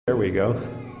There we go.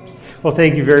 Well,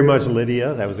 thank you very much,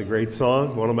 Lydia. That was a great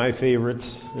song, one of my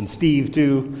favorites, and Steve,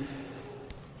 too.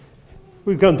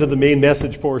 We've come to the main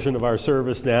message portion of our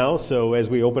service now, so as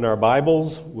we open our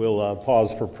Bibles, we'll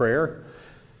pause for prayer.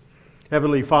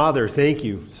 Heavenly Father, thank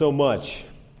you so much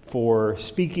for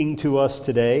speaking to us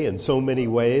today in so many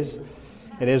ways.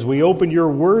 And as we open your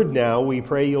word now, we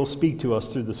pray you'll speak to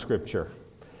us through the Scripture.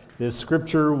 This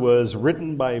Scripture was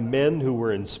written by men who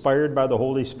were inspired by the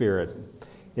Holy Spirit.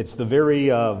 It's the very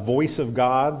voice of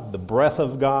God, the breath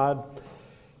of God.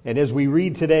 And as we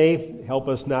read today, help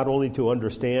us not only to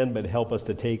understand, but help us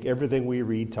to take everything we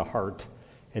read to heart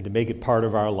and to make it part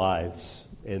of our lives.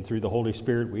 And through the Holy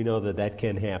Spirit, we know that that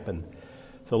can happen.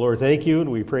 So, Lord, thank you, and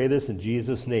we pray this in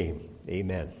Jesus' name.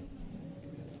 Amen.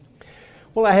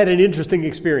 Well, I had an interesting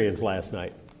experience last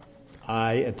night.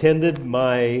 I attended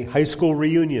my high school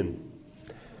reunion,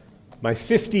 my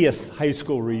 50th high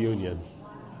school reunion.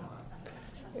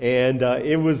 And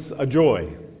it was a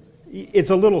joy.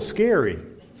 It's a little scary.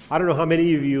 I don't know how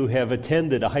many of you have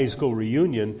attended a high school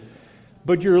reunion,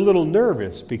 but you're a little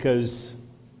nervous because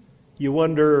you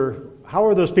wonder, how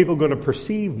are those people going to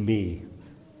perceive me?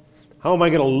 How am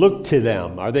I going to look to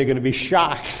them? Are they going to be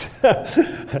shocked?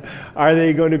 Are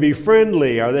they going to be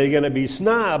friendly? Are they going to be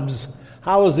snobs?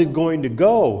 How is it going to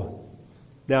go?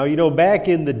 Now, you know, back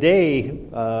in the day,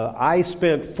 I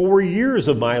spent 4 years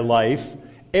of my life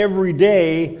every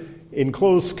day in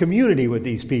close community with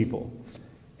these people.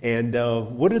 And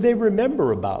what do they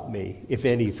remember about me, if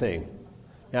anything?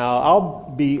 Now,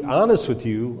 I'll be honest with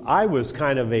you, I was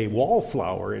kind of a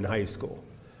wallflower in high school.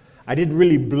 I didn't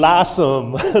really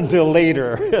blossom until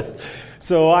later.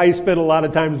 So I spent a lot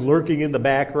of times lurking in the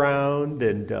background,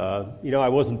 and I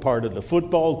wasn't part of the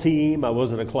football team. I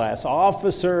wasn't a class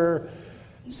officer.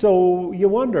 So you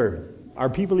wonder, are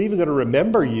people even going to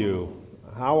remember you?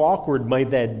 How awkward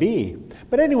might that be?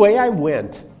 But anyway, I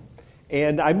went,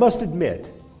 and I must admit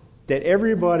that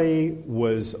everybody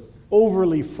was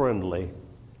overly friendly.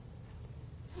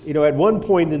 You know, at one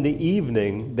point in the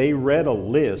evening, they read a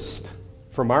list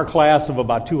from our class of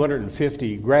about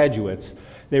 250 graduates.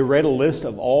 They read a list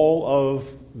of all of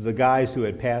the guys who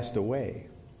had passed away.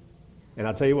 And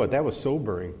I'll tell you what, that was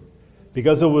sobering,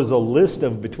 because it was a list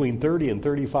of between 30 and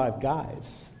 35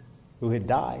 guys who had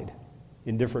died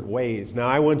in different ways. Now,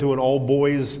 I went to an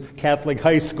all-boys Catholic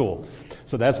high school,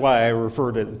 so that's why I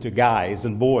refer to guys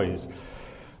and boys.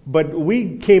 But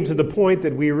we came to the point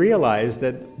that we realized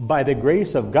that by the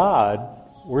grace of God,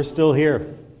 we're still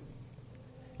here.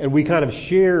 And we kind of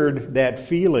shared that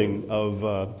feeling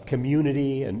of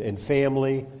community and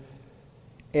family.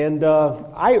 And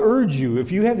I urge you,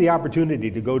 if you have the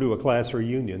opportunity to go to a class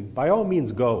reunion, by all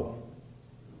means go.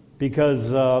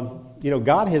 Because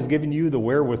God has given you the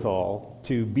wherewithal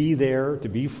to be there, to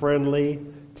be friendly,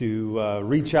 to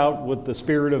reach out with the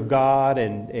Spirit of God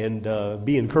and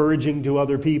be encouraging to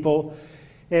other people.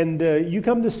 And you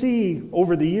come to see,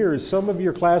 over the years, some of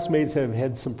your classmates have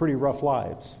had some pretty rough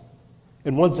lives.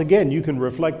 And once again, you can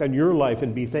reflect on your life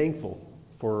and be thankful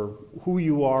for who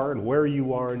you are and where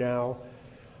you are now.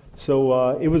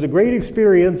 So it was a great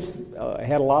experience. I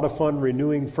had a lot of fun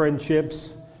renewing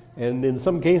friendships, and in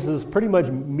some cases, pretty much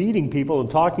meeting people and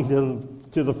talking to them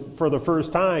for the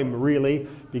first time, really,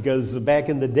 because back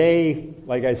in the day,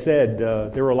 like I said,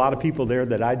 there were a lot of people there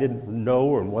that I didn't know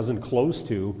or wasn't close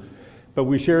to, but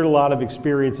we shared a lot of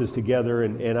experiences together,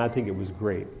 and I think it was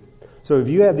great. So if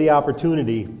you have the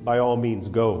opportunity, by all means,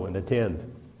 go and attend.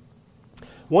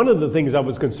 One of the things I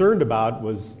was concerned about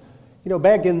was,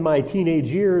 back in my teenage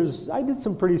years, I did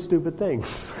some pretty stupid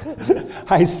things.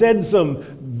 I said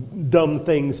some dumb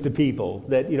things to people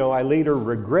that, I later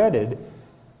regretted.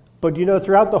 But,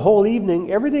 throughout the whole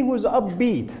evening, everything was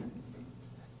upbeat.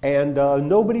 And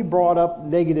nobody brought up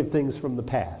negative things from the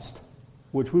past,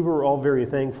 which we were all very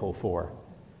thankful for.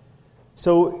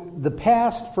 So the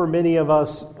past, for many of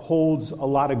us, holds a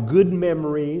lot of good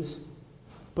memories,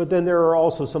 but then there are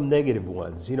also some negative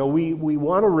ones. We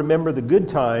want to remember the good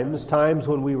times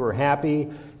when we were happy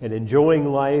and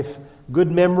enjoying life.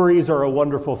 Good memories are a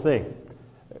wonderful thing.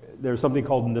 There's something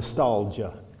called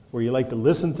nostalgia, where you like to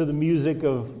listen to the music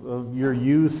of your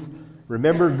youth,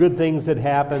 remember good things that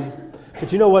happened.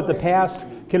 But you know what? The past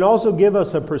can also give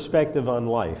us a perspective on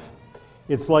life.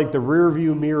 It's like the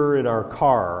rearview mirror in our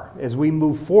car. As we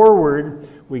move forward,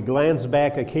 we glance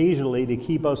back occasionally to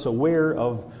keep us aware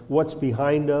of what's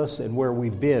behind us and where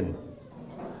we've been.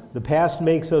 The past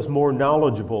makes us more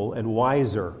knowledgeable and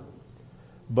wiser.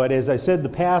 But as I said, the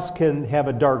past can have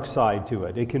a dark side to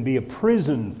it. It can be a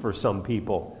prison for some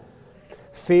people.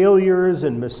 Failures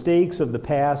and mistakes of the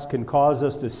past can cause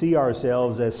us to see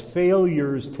ourselves as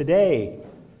failures today.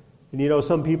 And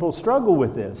some people struggle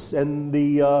with this, and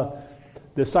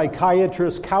the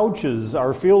psychiatrist couches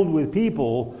are filled with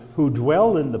people who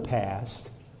dwell in the past,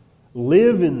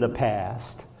 live in the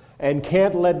past, and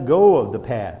can't let go of the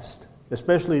past,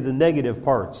 especially the negative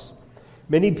parts.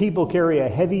 Many people carry a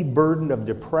heavy burden of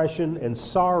depression and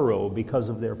sorrow because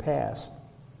of their past.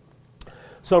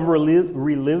 Some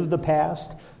relive the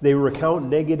past. They recount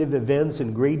negative events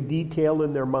in great detail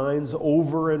in their minds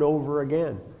over and over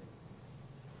again.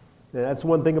 Now, that's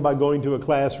one thing about going to a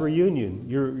class reunion.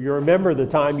 You remember the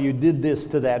time you did this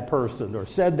to that person or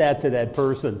said that to that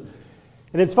person.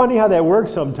 And it's funny how that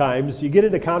works sometimes. You get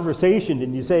in a conversation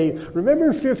and you say,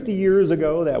 remember 50 years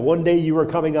ago that one day you were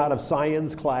coming out of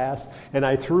science class and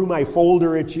I threw my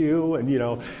folder at you and,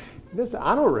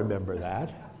 I don't remember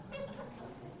that.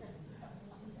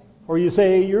 Or you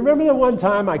say, you remember that one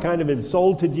time I kind of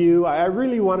insulted you? I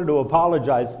really wanted to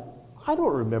apologize. I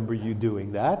don't remember you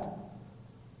doing that.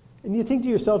 And you think to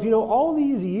yourself, all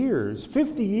these years,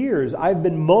 50 years, I've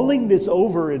been mulling this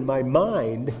over in my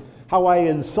mind, how I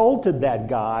insulted that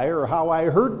guy or how I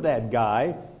hurt that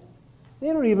guy. They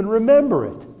don't even remember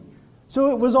it. So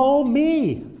it was all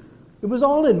me. It was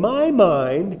all in my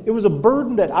mind. It was a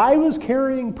burden that I was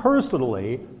carrying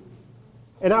personally,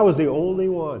 and I was the only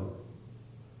one.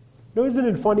 Isn't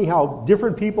it funny how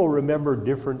different people remember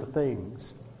different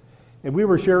things? And we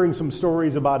were sharing some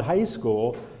stories about high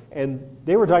school, and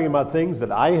they were talking about things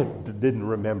that I didn't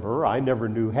remember, I never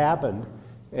knew happened.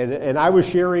 And I was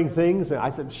sharing things, and I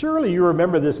said, surely you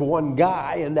remember this one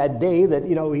guy and that day that,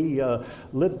 he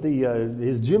lit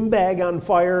his gym bag on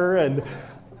fire, and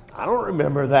I don't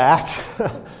remember that.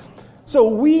 So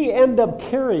we end up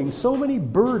carrying so many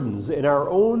burdens in our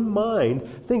own mind,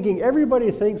 thinking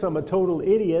everybody thinks I'm a total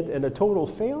idiot and a total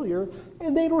failure,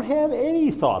 and they don't have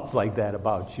any thoughts like that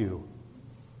about you.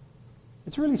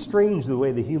 It's really strange the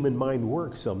way the human mind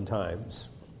works sometimes.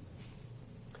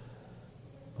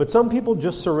 But some people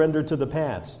just surrender to the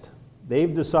past.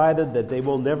 They've decided that they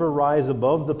will never rise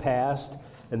above the past,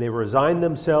 and they resign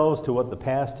themselves to what the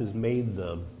past has made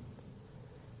them.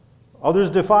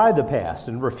 Others defy the past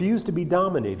and refuse to be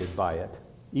dominated by it.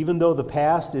 Even though the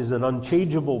past is an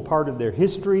unchangeable part of their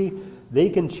history, they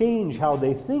can change how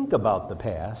they think about the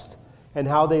past and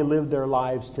how they live their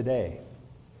lives today.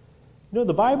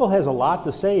 The Bible has a lot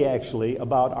to say, actually,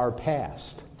 about our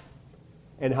past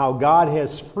and how God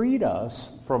has freed us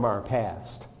from our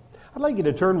past. I'd like you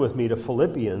to turn with me to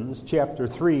Philippians chapter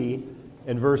 3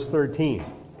 and verse 13.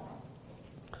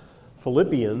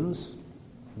 Philippians,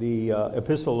 the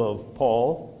epistle of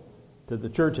Paul to the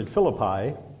church at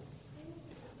Philippi.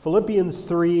 Philippians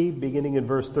 3, beginning in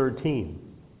verse 13.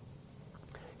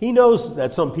 He knows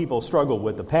that some people struggle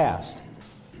with the past,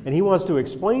 and he wants to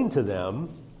explain to them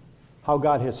how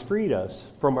God has freed us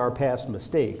from our past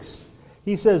mistakes.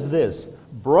 He says this,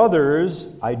 "Brothers,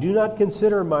 I do not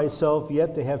consider myself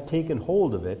yet to have taken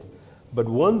hold of it, but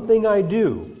one thing I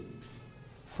do,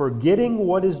 forgetting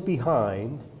what is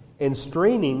behind and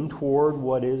straining toward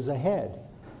what is ahead.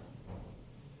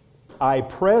 I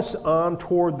press on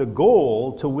toward the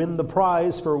goal to win the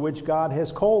prize for which God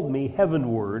has called me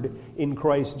heavenward in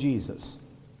Christ Jesus."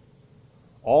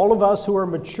 All of us who are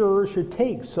mature should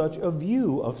take such a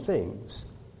view of things.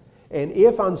 And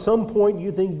if on some point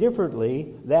you think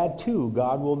differently, that too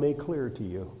God will make clear to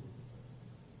you.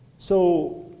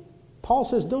 So Paul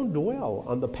says, don't dwell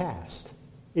on the past.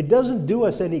 It doesn't do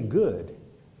us any good.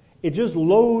 It just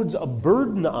loads a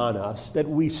burden on us that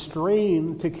we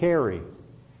strain to carry.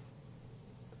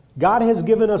 God has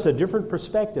given us a different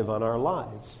perspective on our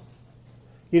lives.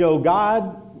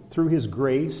 God, through His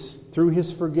grace, through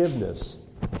His forgiveness,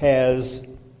 has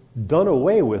done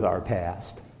away with our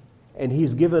past, and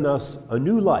He's given us a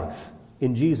new life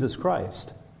in Jesus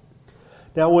Christ.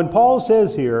 Now, when Paul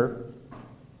says here,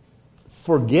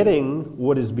 forgetting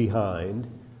what is behind,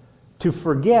 to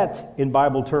forget in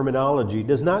Bible terminology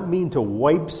does not mean to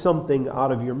wipe something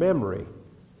out of your memory.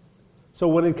 So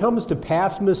when it comes to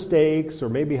past mistakes, or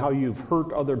maybe how you've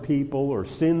hurt other people, or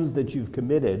sins that you've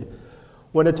committed,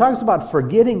 when it talks about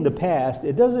forgetting the past,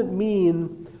 it doesn't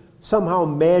mean somehow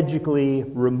magically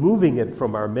removing it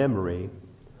from our memory.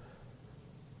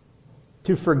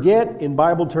 To forget in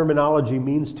Bible terminology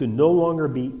means to no longer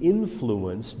be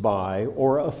influenced by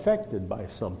or affected by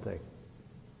something.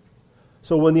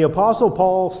 So when the Apostle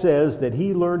Paul says that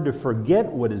he learned to forget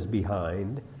what is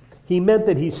behind, he meant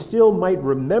that he still might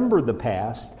remember the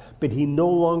past, but he no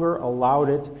longer allowed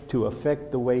it to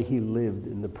affect the way he lived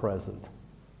in the present.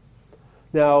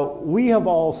 Now, we have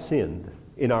all sinned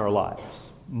in our lives,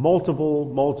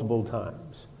 multiple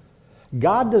times.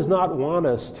 God does not want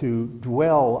us to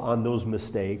dwell on those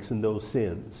mistakes and those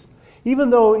sins.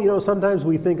 Even though, sometimes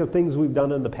we think of things we've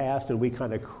done in the past and we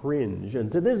kind of cringe.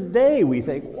 And to this day we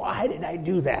think, why did I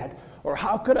do that? Or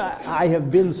how could I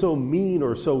have been so mean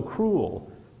or so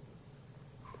cruel?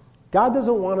 God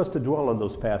doesn't want us to dwell on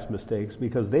those past mistakes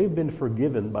because they've been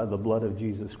forgiven by the blood of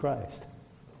Jesus Christ.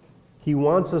 He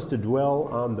wants us to dwell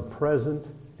on the present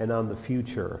and on the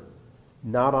future,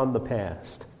 not on the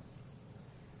past.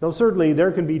 Now, certainly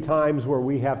there can be times where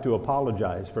we have to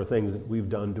apologize for things that we've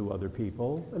done to other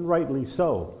people, and rightly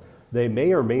so. They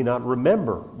may or may not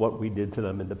remember what we did to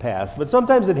them in the past, but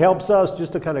sometimes it helps us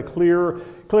just to kind of clear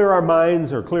our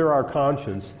minds or clear our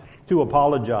conscience to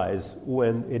apologize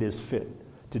when it is fit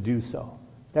to do so.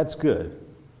 That's good.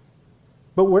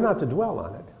 But we're not to dwell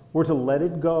on it. We're to let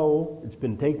it go. It's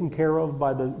been taken care of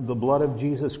by the blood of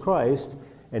Jesus Christ.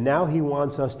 And now he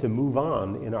wants us to move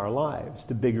on in our lives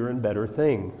to bigger and better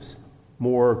things,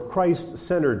 more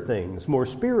Christ-centered things, more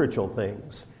spiritual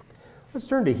things. Let's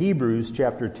turn to Hebrews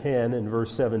chapter 10 and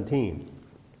verse 17.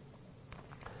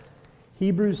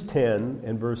 Hebrews 10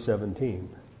 and verse 17.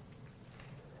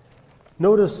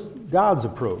 Notice God's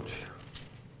approach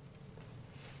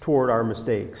toward our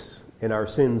mistakes and our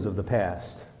sins of the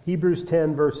past. Hebrews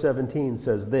 10 verse 17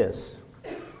 says this.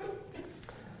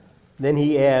 Then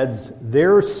he adds,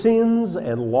 their sins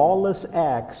and lawless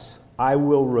acts I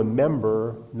will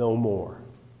remember no more.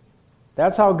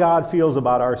 That's how God feels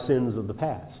about our sins of the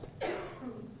past.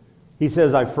 He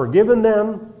says, I've forgiven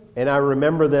them and I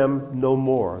remember them no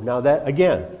more. Now that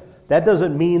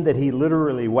doesn't mean that he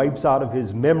literally wipes out of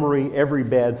his memory every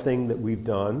bad thing that we've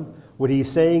done. What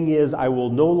he's saying is, I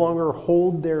will no longer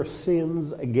hold their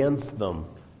sins against them.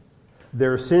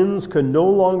 Their sins can no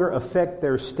longer affect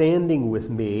their standing with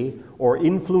me or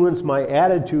influence my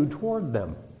attitude toward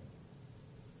them.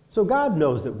 So God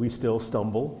knows that we still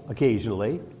stumble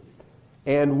occasionally,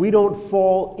 and we don't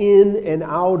fall in and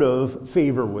out of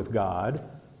favor with God.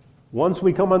 Once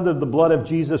we come under the blood of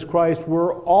Jesus Christ,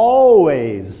 we're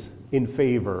always in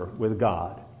favor with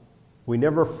God. We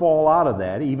never fall out of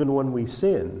that, even when we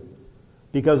sin,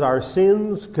 because our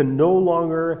sins can no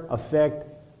longer affect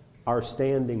our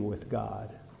standing with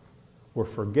God. We're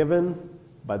forgiven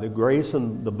by the grace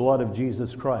and the blood of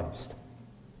Jesus Christ.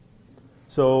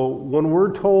 So when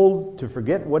we're told to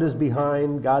forget what is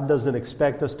behind, God doesn't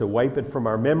expect us to wipe it from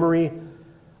our memory.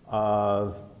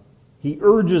 He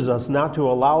urges us not to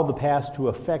allow the past to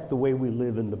affect the way we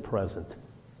live in the present.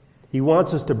 He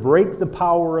wants us to break the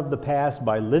power of the past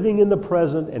by living in the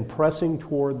present and pressing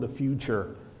toward the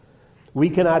future. We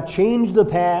cannot change the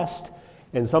past,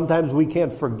 and sometimes we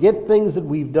can't forget things that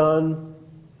we've done,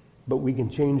 but we can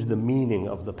change the meaning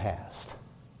of the past.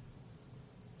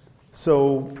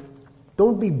 So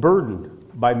don't be burdened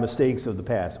by mistakes of the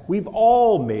past. We've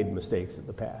all made mistakes in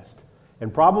the past.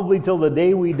 And probably till the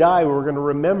day we die, we're going to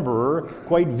remember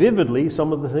quite vividly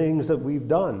some of the things that we've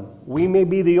done. We may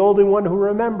be the only one who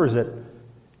remembers it,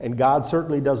 and God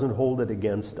certainly doesn't hold it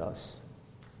against us.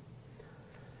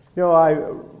 I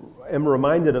am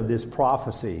reminded of this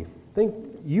prophecy. I think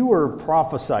you were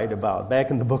prophesied about back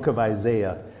in the book of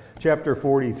Isaiah, chapter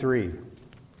 43.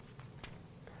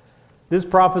 This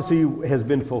prophecy has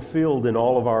been fulfilled in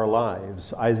all of our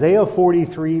lives. Isaiah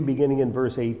 43, beginning in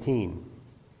verse 18.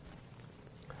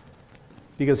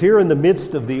 Because here in the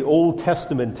midst of the Old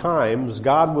Testament times,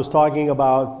 God was talking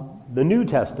about the New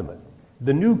Testament,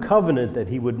 the new covenant that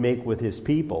he would make with his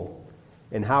people,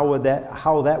 and how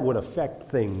that would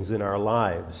affect things in our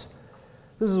lives.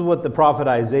 This is what the prophet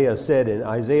Isaiah said in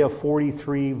Isaiah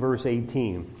 43, verse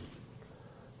 18.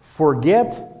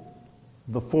 Forget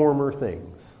the former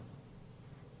things.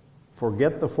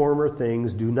 Forget the former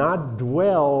things. Do not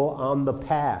dwell on the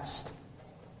past.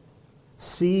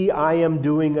 See, I am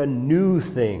doing a new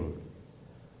thing.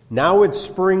 Now it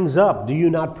springs up. Do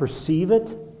you not perceive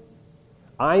it?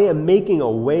 I am making a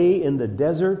way in the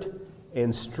desert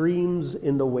and streams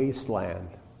in the wasteland.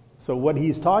 So what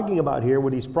he's talking about here,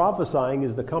 what he's prophesying,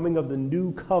 is the coming of the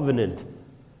new covenant.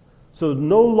 So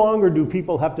no longer do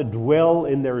people have to dwell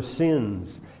in their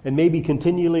sins and maybe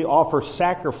continually offer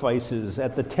sacrifices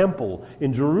at the temple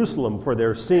in Jerusalem for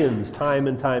their sins time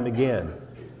and time again.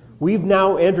 We've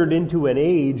now entered into an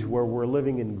age where we're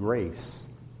living in grace.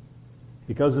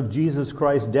 Because of Jesus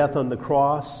Christ's death on the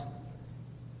cross,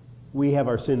 we have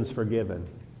our sins forgiven.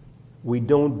 We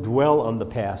don't dwell on the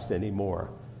past anymore.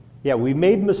 Yeah, we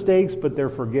made mistakes, but they're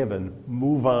forgiven.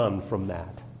 Move on from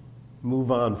that.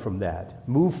 Move on from that.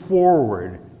 Move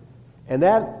forward. And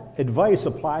that advice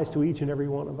applies to each and every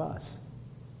one of us.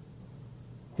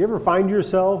 Do you ever find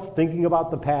yourself thinking about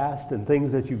the past and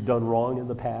things that you've done wrong in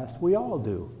the past? We all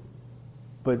do.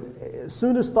 But as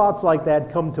soon as thoughts like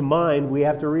that come to mind, we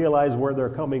have to realize where they're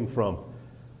coming from.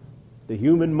 the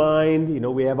human mind.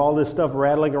 We have all this stuff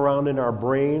rattling around in our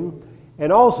brain.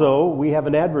 And also, we have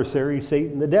an adversary,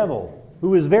 Satan the devil,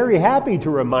 who is very happy to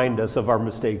remind us of our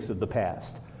mistakes of the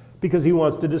past because he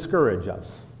wants to discourage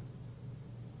us.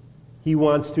 He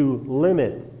wants to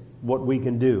limit what we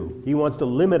can do. He wants to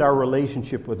limit our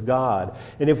relationship with God.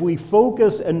 And if we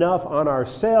focus enough on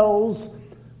ourselves,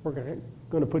 we're going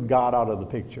to put God out of the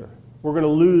picture. We're going to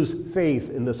lose faith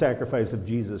in the sacrifice of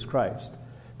Jesus Christ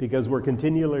because we're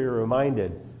continually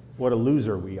reminded what a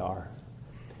loser we are.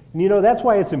 And that's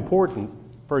why it's important,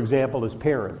 for example, as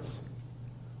parents,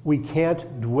 we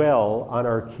can't dwell on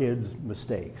our kids'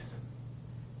 mistakes.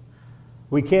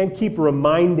 We can't keep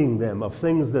reminding them of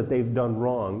things that they've done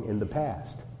wrong in the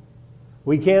past.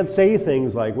 We can't say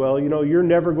things like, well, you're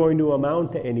never going to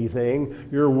amount to anything.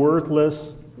 You're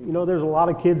worthless. There's a lot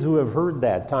of kids who have heard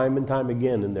that time and time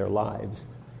again in their lives.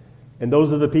 And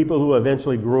those are the people who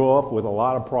eventually grow up with a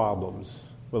lot of problems,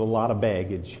 with a lot of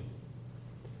baggage.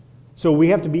 So we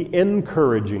have to be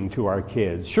encouraging to our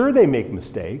kids. Sure, they make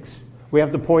mistakes. We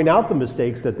have to point out the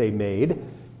mistakes that they made.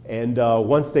 And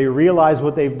once they realize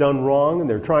what they've done wrong and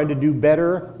they're trying to do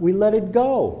better, we let it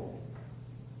go.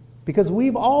 Because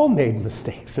we've all made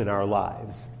mistakes in our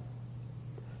lives.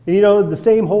 And the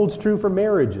same holds true for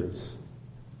marriages.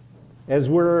 As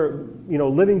we're,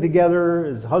 living together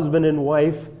as husband and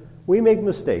wife, we make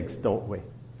mistakes, don't we?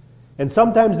 And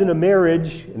sometimes in a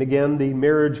marriage, and again, the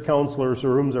marriage counselors'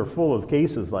 rooms are full of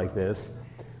cases like this,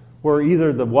 where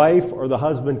either the wife or the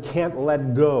husband can't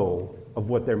let go of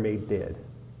what their mate did.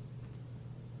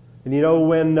 And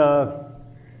when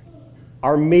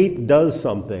our mate does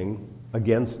something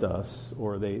against us,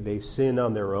 or they sin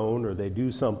on their own, or they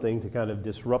do something to kind of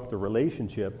disrupt the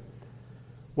relationship,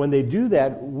 when they do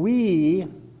that, we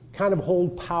kind of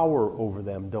hold power over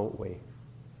them, don't we?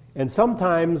 And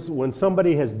sometimes when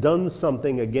somebody has done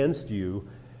something against you,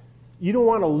 you don't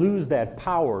want to lose that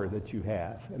power that you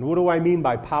have. And what do I mean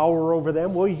by power over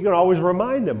them? Well, you can always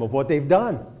remind them of what they've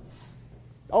done.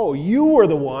 Oh, you were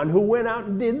the one who went out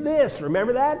and did this.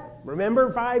 Remember that?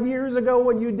 Remember 5 years ago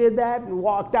when you did that and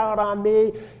walked out on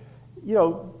me?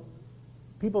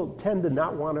 People tend to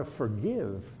not want to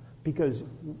forgive because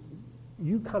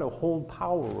you kind of hold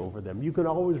power over them. You can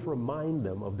always remind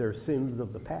them of their sins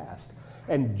of the past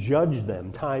and judge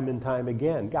them time and time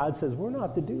again. God says we're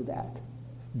not to do that.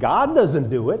 God doesn't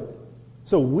do it,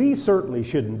 so we certainly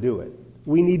shouldn't do it.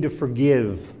 We need to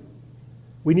forgive.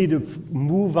 We need to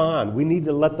move on. We need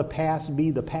to let the past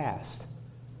be the past.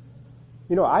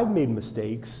 I've made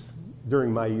mistakes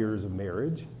during my years of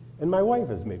marriage, and my wife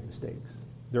has made mistakes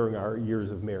during our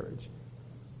years of marriage.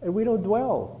 And we don't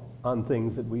dwell on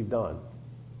things that we've done.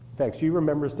 In fact, she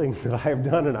remembers things that I have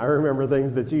done, and I remember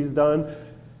things that she's done.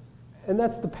 And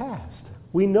that's the past.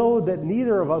 We know that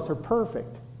neither of us are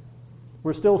perfect.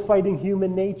 We're still fighting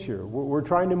human nature. We're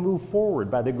trying to move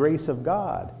forward by the grace of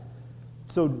God.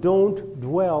 So don't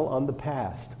dwell on the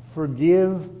past.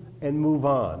 Forgive and move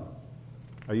on.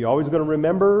 Are you always going to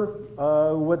remember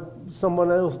what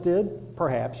someone else did?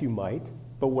 Perhaps you might.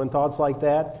 But when thoughts like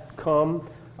that come,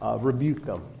 rebuke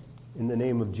them in the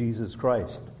name of Jesus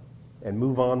Christ and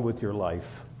move on with your life.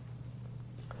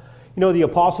 The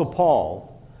Apostle Paul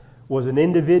was an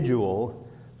individual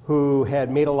who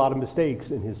had made a lot of mistakes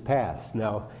in his past.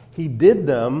 Now, he did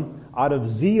them out of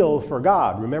zeal for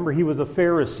God. Remember, he was a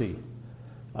Pharisee.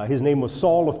 His name was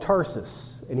Saul of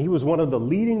Tarsus, and he was one of the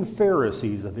leading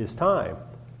Pharisees of his time.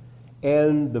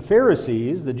 And the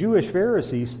Pharisees, the Jewish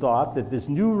Pharisees, thought that this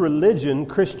new religion,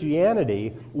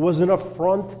 Christianity, was an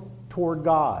affront toward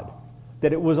God,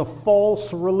 that it was a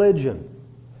false religion.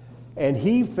 And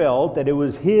he felt that it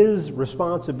was his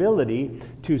responsibility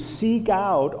to seek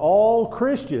out all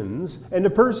Christians and to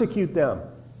persecute them.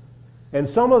 And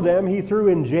some of them he threw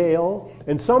in jail,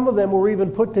 and some of them were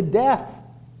even put to death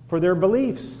for their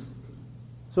beliefs.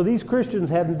 So these Christians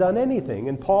hadn't done anything.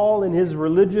 And Paul, in his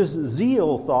religious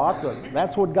zeal, thought,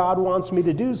 that's what God wants me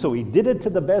to do. So he did it to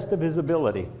the best of his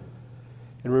ability.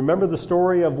 And remember the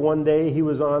story of one day he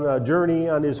was on a journey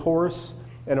on his horse,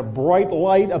 and a bright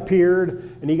light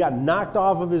appeared, and he got knocked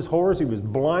off of his horse. He was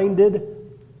blinded.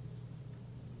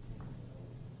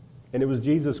 And it was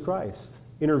Jesus Christ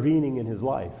intervening in his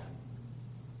life.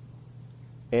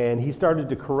 And he started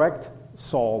to correct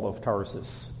Saul of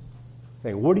Tarsus,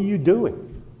 saying, "What are you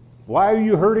doing? Why are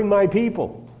you hurting my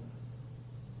people?"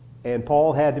 And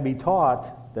Paul had to be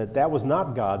taught that that was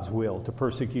not God's will, to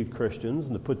persecute Christians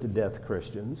and to put to death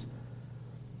Christians,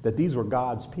 that these were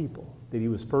God's people that he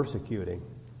was persecuting.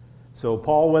 So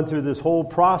Paul went through this whole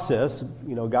process.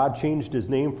 God changed his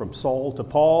name from Saul to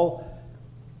Paul,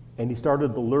 and he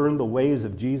started to learn the ways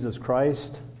of Jesus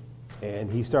Christ,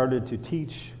 and he started to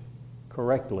teach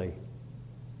correctly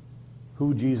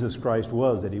who Jesus Christ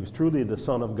was, that he was truly the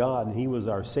Son of God and he was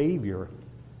our Savior.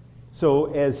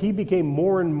 So as he became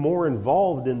more and more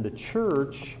involved in the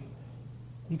church,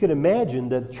 you can imagine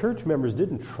that church members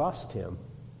didn't trust him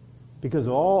because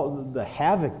of all the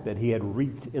havoc that he had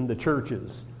wreaked in the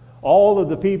churches. All of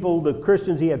the people, the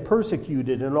Christians he had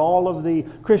persecuted, and all of the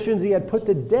Christians he had put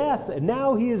to death. And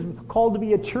now he is called to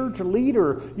be a church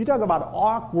leader. You talk about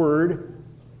awkward.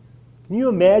 Can you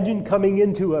imagine coming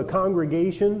into a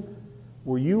congregation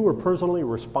where you were personally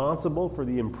responsible for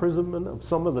the imprisonment of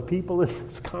some of the people in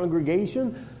this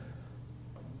congregation?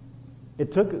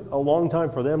 It took a long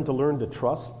time for them to learn to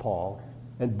trust Paul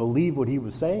and believe what he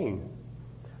was saying.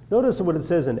 Notice what it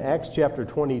says in Acts chapter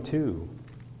 22.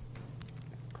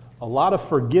 A lot of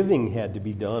forgiving had to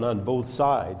be done on both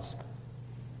sides.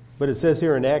 But it says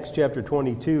here in Acts chapter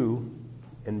 22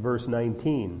 and verse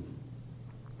 19.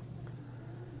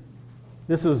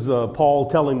 This is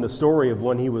Paul telling the story of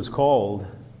when he was called.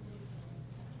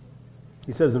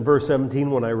 He says in verse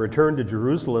 17, "When I returned to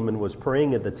Jerusalem and was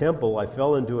praying at the temple, I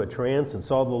fell into a trance and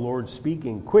saw the Lord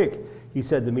speaking. 'Quick,' he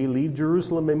said to me, 'leave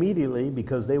Jerusalem immediately,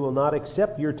 because they will not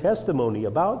accept your testimony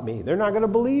about me.'" They're not going to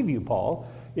believe you, Paul,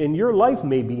 and your life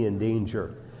may be in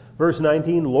danger. Verse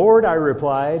 19, "Lord," I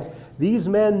replied, "these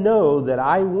men know that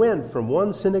I went from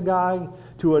one synagogue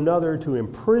to another to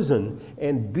imprison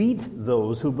and beat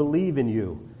those who believe in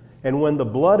you. And when the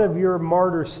blood of your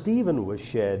martyr Stephen was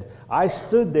shed, I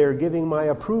stood there giving my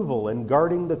approval and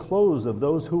guarding the clothes of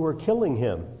those who were killing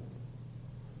him."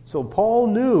 So Paul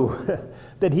knew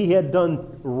that he had done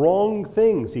wrong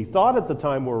things. He thought at the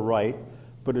time were right,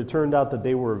 but it turned out that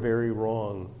they were very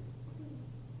wrong.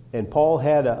 And Paul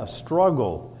had a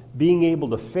struggle being able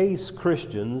to face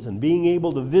Christians and being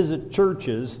able to visit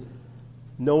churches,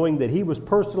 knowing that he was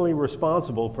personally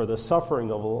responsible for the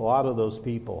suffering of a lot of those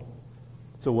people.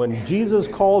 So when Jesus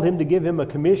called him to give him a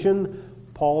commission,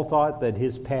 Paul thought that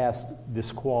his past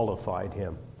disqualified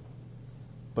him.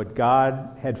 But God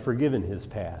had forgiven his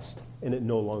past, and it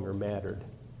no longer mattered.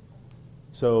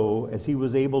 So as he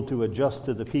was able to adjust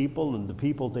to the people and the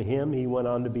people to him, he went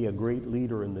on to be a great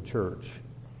leader in the church.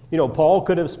 You know, Paul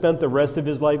could have spent the rest of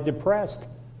his life depressed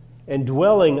and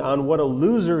dwelling on what a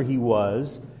loser he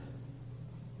was,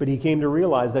 but he came to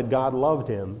realize that God loved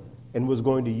him and was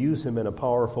going to use him in a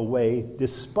powerful way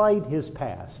despite his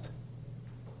past.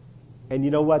 And you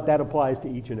know what? That applies to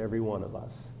each and every one of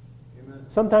us. Amen.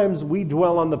 Sometimes we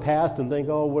dwell on the past and think,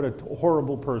 oh, what a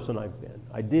horrible person I've been.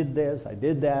 I did this, I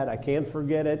did that, I can't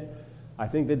forget it. I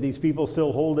think that these people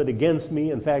still hold it against me.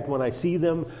 In fact, when I see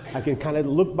them, I can kind of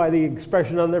look by the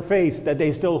expression on their face that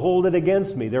they still hold it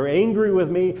against me. They're angry with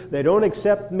me. They don't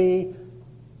accept me.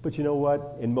 But you know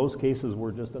what? In most cases,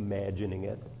 we're just imagining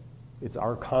it. It's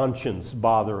our conscience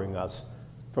bothering us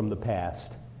from the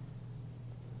past.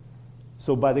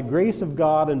 So by the grace of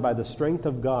God and by the strength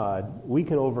of God, we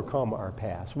can overcome our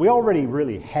past. We already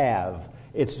really have.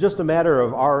 It's just a matter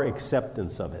of our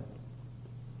acceptance of it.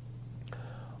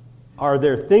 Are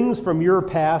there things from your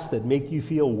past that make you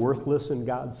feel worthless in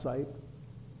God's sight?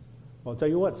 Well, I'll tell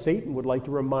you what, Satan would like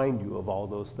to remind you of all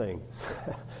those things.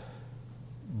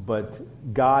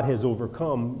 But God has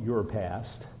overcome your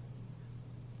past.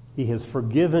 He has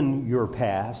forgiven your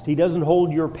past. He doesn't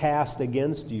hold your past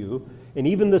against you. And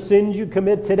even the sins you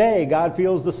commit today, God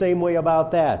feels the same way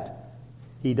about that.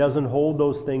 He doesn't hold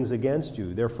those things against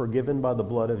you. They're forgiven by the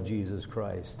blood of Jesus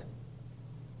Christ.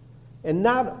 And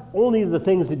not only the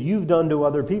things that you've done to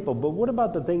other people, but what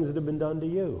about the things that have been done to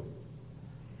you?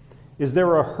 Is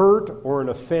there a hurt or an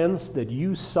offense that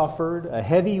you suffered, a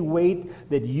heavy weight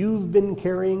that you've been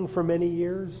carrying for many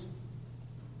years?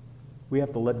 We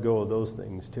have to let go of those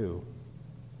things too.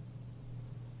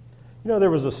 You know,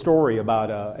 there was a story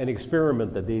about an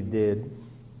experiment that they did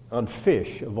on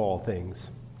fish, of all things.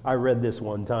 I read this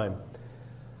one time.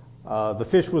 The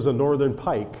fish was a northern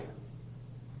pike.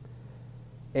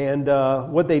 And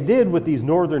what they did with these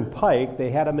northern pike,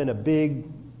 they had them in a big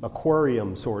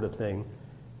aquarium sort of thing.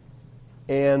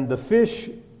 And the fish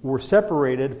were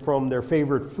separated from their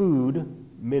favorite food,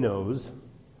 minnows,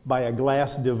 by a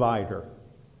glass divider.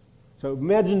 So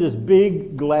imagine this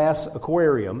big glass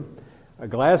aquarium, a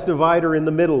glass divider in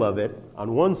the middle of it.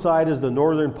 On one side is the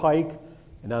northern pike,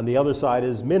 and on the other side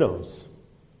is minnows.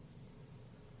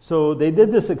 So they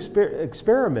did this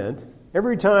experiment.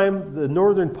 Every time the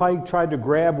northern pike tried to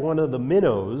grab one of the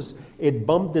minnows, it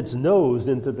bumped its nose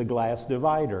into the glass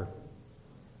divider.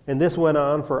 And this went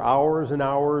on for hours and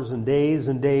hours and days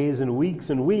and weeks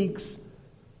and weeks.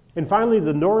 And finally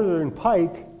the northern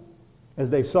pike, as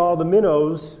they saw the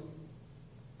minnows,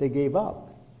 they gave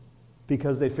up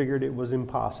because they figured it was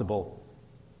impossible.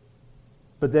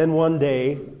 But then one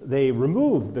day, they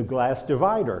removed the glass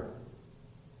divider.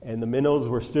 And the minnows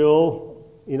were still,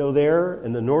 there,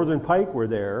 and the northern pike were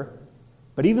there.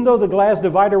 But even though the glass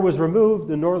divider was removed,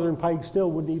 the northern pike still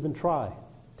wouldn't even try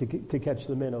to catch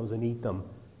the minnows and eat them.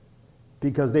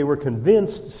 Because they were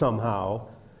convinced somehow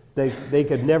they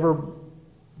could never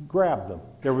grab them.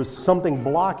 There was something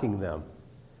blocking them.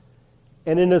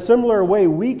 And in a similar way,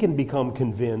 we can become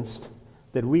convinced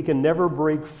that we can never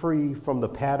break free from the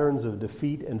patterns of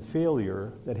defeat and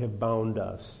failure that have bound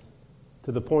us,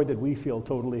 to the point that we feel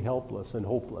totally helpless and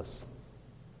hopeless,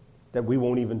 that we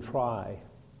won't even try.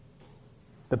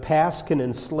 The past can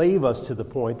enslave us to the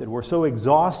point that we're so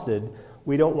exhausted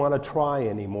we don't want to try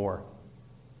anymore.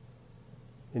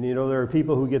 And there are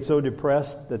people who get so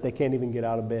depressed that they can't even get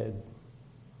out of bed.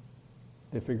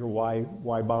 They figure, why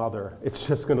bother? It's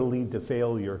just going to lead to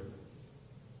failure.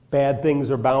 Bad things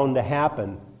are bound to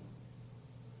happen.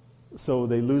 So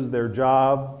they lose their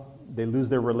job, they lose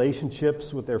their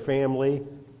relationships with their family,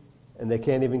 and they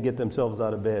can't even get themselves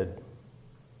out of bed.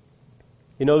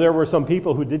 There were some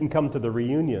people who didn't come to the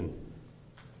reunion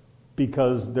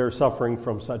because they're suffering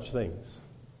from such things.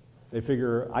 They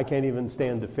figure, I can't even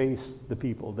stand to face the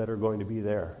people that are going to be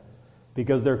there.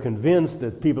 Because they're convinced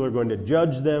that people are going to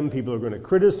judge them, people are going to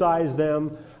criticize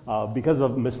them, because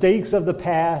of mistakes of the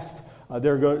past.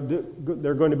 They're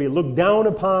going to be looked down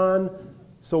upon,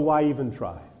 so why even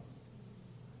try?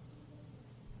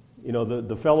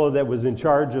 The fellow that was in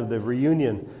charge of the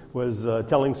reunion was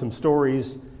telling some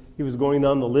stories. He was going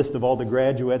down the list of all the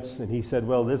graduates, and he said,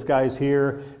 well, this guy's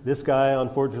here, this guy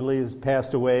unfortunately has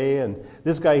passed away, and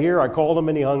this guy here, I called him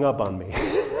and he hung up on me.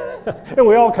 And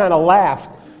we all kind of laughed,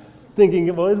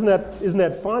 thinking, well, isn't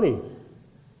that funny?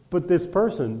 But this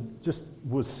person just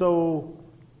was so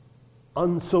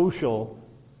unsocial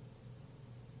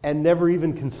and never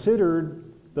even considered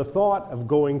the thought of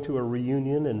going to a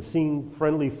reunion and seeing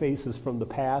friendly faces from the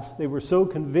past. They were so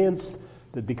convinced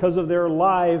that because of their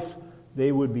life,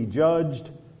 they would be judged,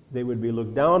 they would be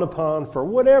looked down upon for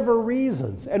whatever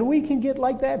reasons. And we can get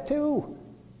like that too.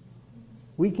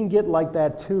 We can get like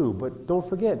that too. But don't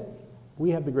forget,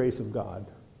 we have the grace of God.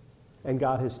 And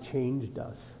God has changed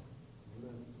us.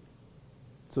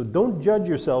 So don't judge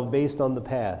yourself based on the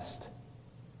past.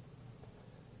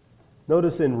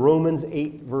 Notice in Romans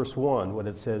 8, verse 1, what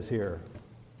it says here.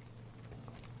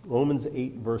 Romans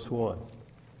 8, verse 1.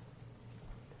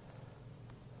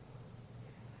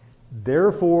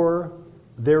 Therefore,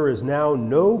 there is now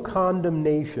no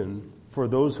condemnation for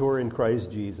those who are in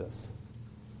Christ Jesus.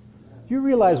 Do you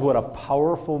realize what a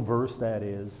powerful verse that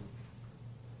is?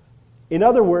 In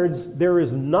other words, there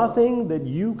is nothing that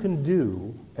you can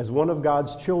do as one of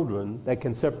God's children that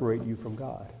can separate you from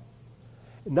God.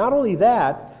 Not only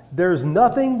that, there's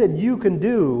nothing that you can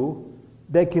do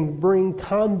that can bring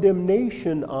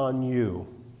condemnation on you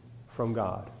from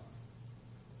God.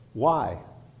 Why?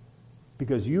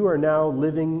 Because you are now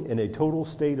living in a total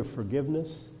state of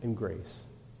forgiveness and grace.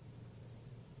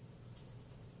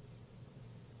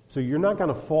 So you're not going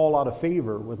to fall out of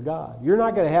favor with God. You're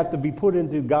not going to have to be put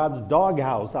into God's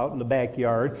doghouse out in the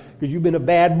backyard because you've been a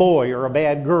bad boy or a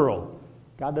bad girl.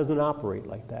 God doesn't operate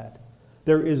like that.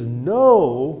 There is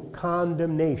no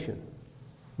condemnation.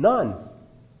 None.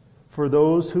 For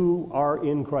those who are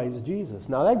in Christ Jesus.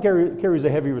 Now that carries a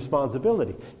heavy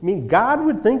responsibility. I mean, God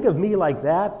would think of me like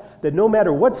that no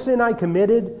matter what sin I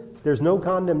committed, there's no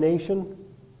condemnation?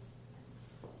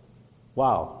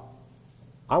 Wow.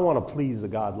 I want to please a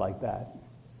God like that.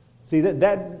 See,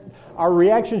 that our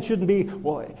reaction shouldn't be,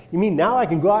 well, you mean now I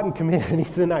can go out and commit any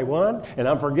sin I want and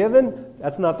I'm forgiven?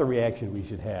 That's not the reaction we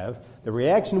should have. The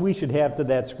reaction we should have to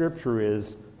that scripture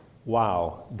is,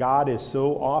 wow, God is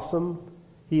so awesome.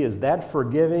 He is that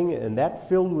forgiving and that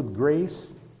filled with grace.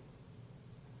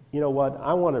 You know what?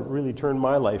 I want to really turn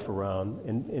my life around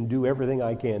and do everything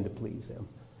I can to please Him.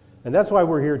 And that's why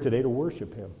we're here today, to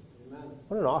worship Him. Amen.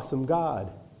 What an awesome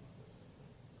God.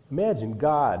 Imagine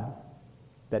God,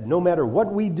 that no matter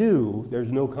what we do,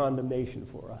 there's no condemnation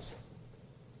for us.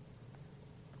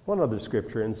 One other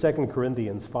scripture in 2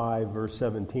 Corinthians 5, verse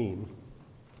 17.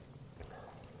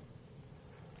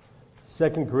 2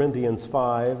 Corinthians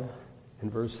 5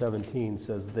 and verse 17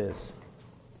 says this.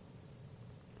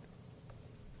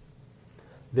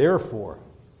 Therefore,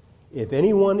 if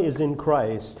anyone is in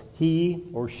Christ, he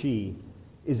or she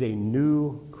is a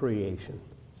new creation.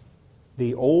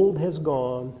 The old has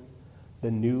gone,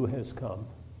 the new has come.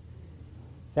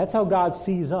 That's how God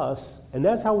sees us, and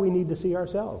that's how we need to see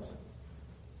ourselves.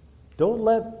 Don't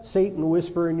let Satan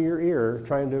whisper in your ear,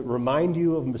 trying to remind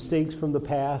you of mistakes from the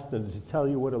past and to tell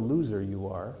you what a loser you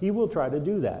are. He will try to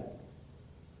do that.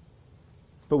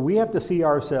 But we have to see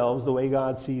ourselves the way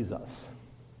God sees us.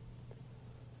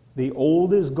 The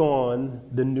old is gone,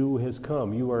 the new has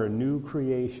come. You are a new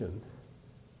creation.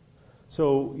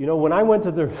 So, when I went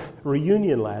to the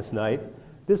reunion last night,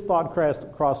 this thought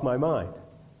crossed my mind.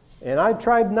 And I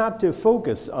tried not to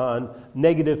focus on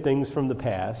negative things from the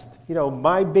past.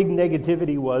 My big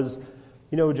negativity was,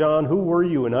 John, who were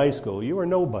you in high school? You were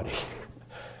nobody.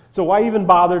 So why even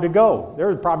bother to go? There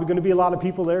are probably going to be a lot of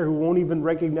people there who won't even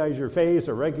recognize your face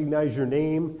or recognize your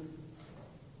name.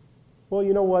 Well,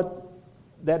 you know what?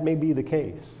 That may be the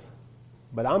case.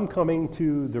 But I'm coming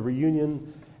to the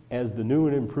reunion as the new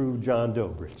and improved John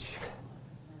Dobrich.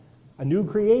 A new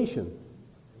creation.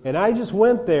 And I just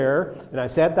went there, and I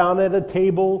sat down at a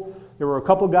table. There were a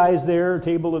couple guys there, a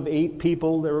table of 8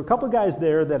 people. There were a couple guys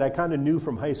there that I kind of knew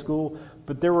from high school,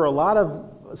 but there were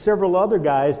several other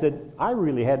guys that I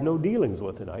really had no dealings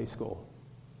with in high school.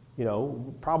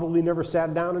 Probably never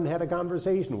sat down and had a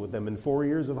conversation with them in 4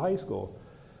 years of high school.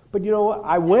 But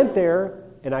I went there,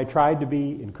 and I tried to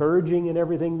be encouraging in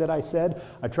everything that I said.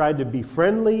 I tried to be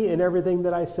friendly in everything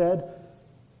that I said,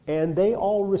 and they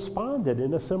all responded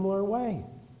in a similar way.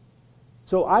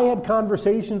 So I had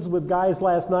conversations with guys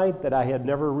last night that I had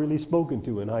never really spoken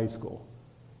to in high school.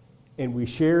 And we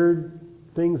shared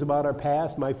things about our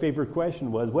past. My favorite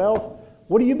question was, well,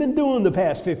 what have you been doing the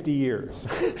past 50 years?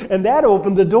 And that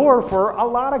opened the door for a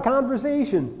lot of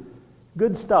conversation.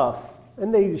 Good stuff.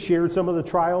 And they shared some of the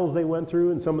trials they went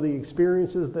through and some of the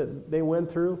experiences that they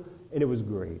went through. And it was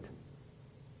great.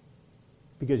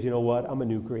 Because you know what? I'm a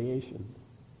new creation.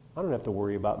 I don't have to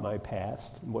worry about my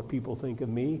past and what people think of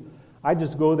me. I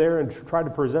just go there and try to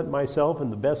present myself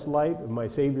in the best light of my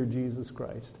Savior, Jesus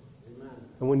Christ. Amen.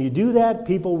 And when you do that,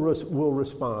 people will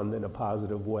respond in a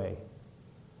positive way.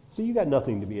 So you got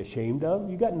nothing to be ashamed of.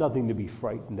 You got nothing to be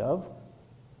frightened of.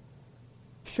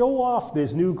 Show off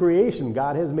this new creation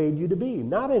God has made you to be.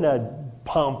 Not in a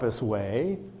pompous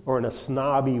way or in a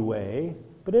snobby way,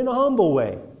 but in a humble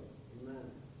way.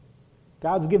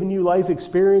 God's given you life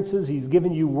experiences. He's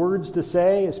given you words to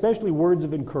say, especially words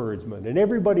of encouragement. And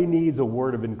everybody needs a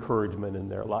word of encouragement in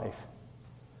their life.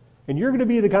 And you're going to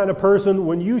be the kind of person,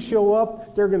 when you show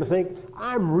up, they're going to think,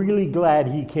 I'm really glad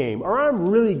he came. Or I'm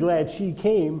really glad she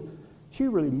came. She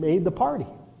really made the party.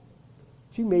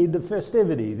 She made the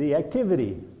festivity, the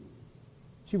activity.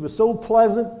 She was so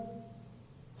pleasant,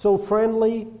 so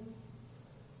friendly.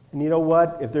 And you know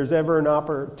what? If there's ever an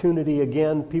opportunity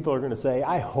again, people are going to say,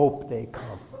 I hope they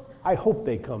come. I hope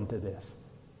they come to this.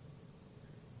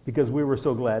 Because we were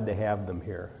so glad to have them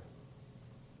here.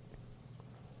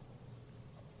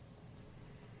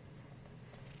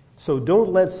 So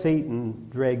don't let Satan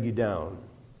drag you down.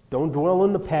 Don't dwell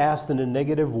in the past in a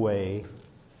negative way.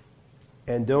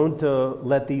 And don't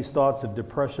let these thoughts of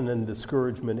depression and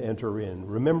discouragement enter in.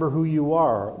 Remember who you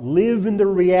are. Live in the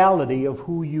reality of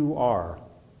who you are.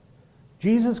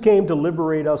 Jesus came to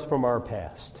liberate us from our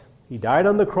past. He died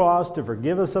on the cross to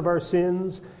forgive us of our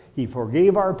sins. He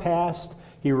forgave our past.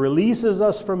 He releases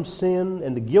us from sin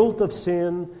and the guilt of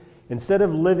sin. Instead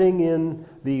of living in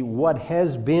the what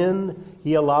has been,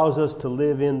 He allows us to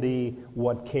live in the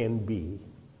what can be.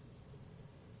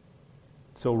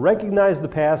 So recognize the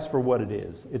past for what it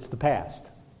is. It's the past.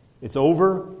 It's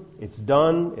over. It's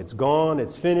done. It's gone.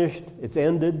 It's finished. It's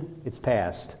ended. It's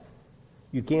past.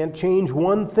 You can't change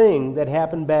one thing that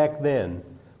happened back then,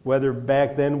 whether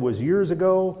back then was years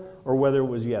ago or whether it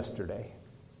was yesterday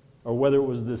or whether it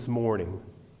was this morning.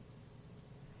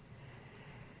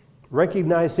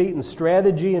 Recognize Satan's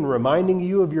strategy in reminding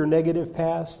you of your negative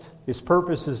past. His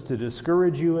purpose is to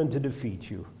discourage you and to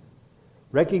defeat you.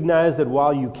 Recognize that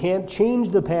while you can't change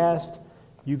the past,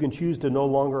 you can choose to no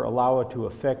longer allow it to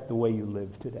affect the way you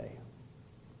live today.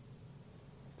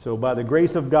 So by the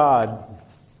grace of God,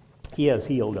 He has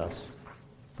healed us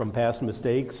from past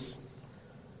mistakes.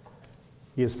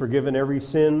 He has forgiven every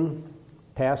sin,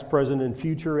 past, present, and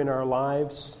future in our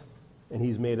lives, and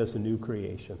He's made us a new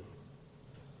creation.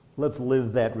 Let's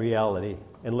live that reality,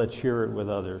 and let's share it with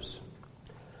others.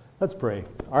 Let's pray.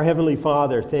 Our Heavenly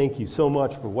Father, thank you so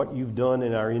much for what you've done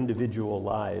in our individual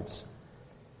lives.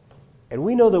 And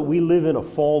we know that we live in a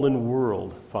fallen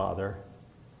world, Father.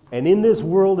 And in this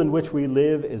world in which we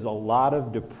live is a lot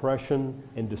of depression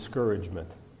and discouragement.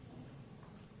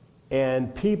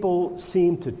 And people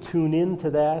seem to tune into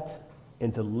that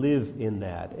and to live in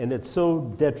that. And it's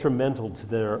so detrimental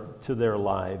to their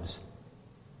lives.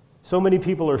 So many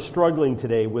people are struggling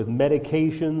today with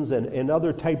medications and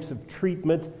other types of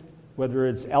treatment, whether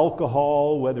it's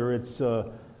alcohol, whether it's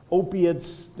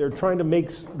opiates. They're trying to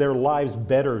make their lives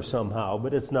better somehow,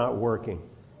 but it's not working.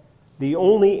 The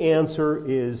only answer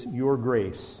is your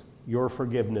grace, your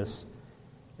forgiveness,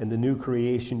 and the new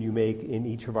creation you make in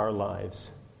each of our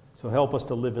lives. So help us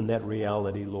to live in that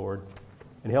reality, Lord,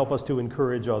 and help us to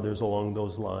encourage others along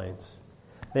those lines.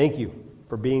 Thank you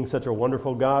for being such a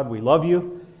wonderful God. We love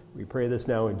you. We pray this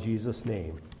now in Jesus'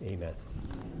 name. Amen.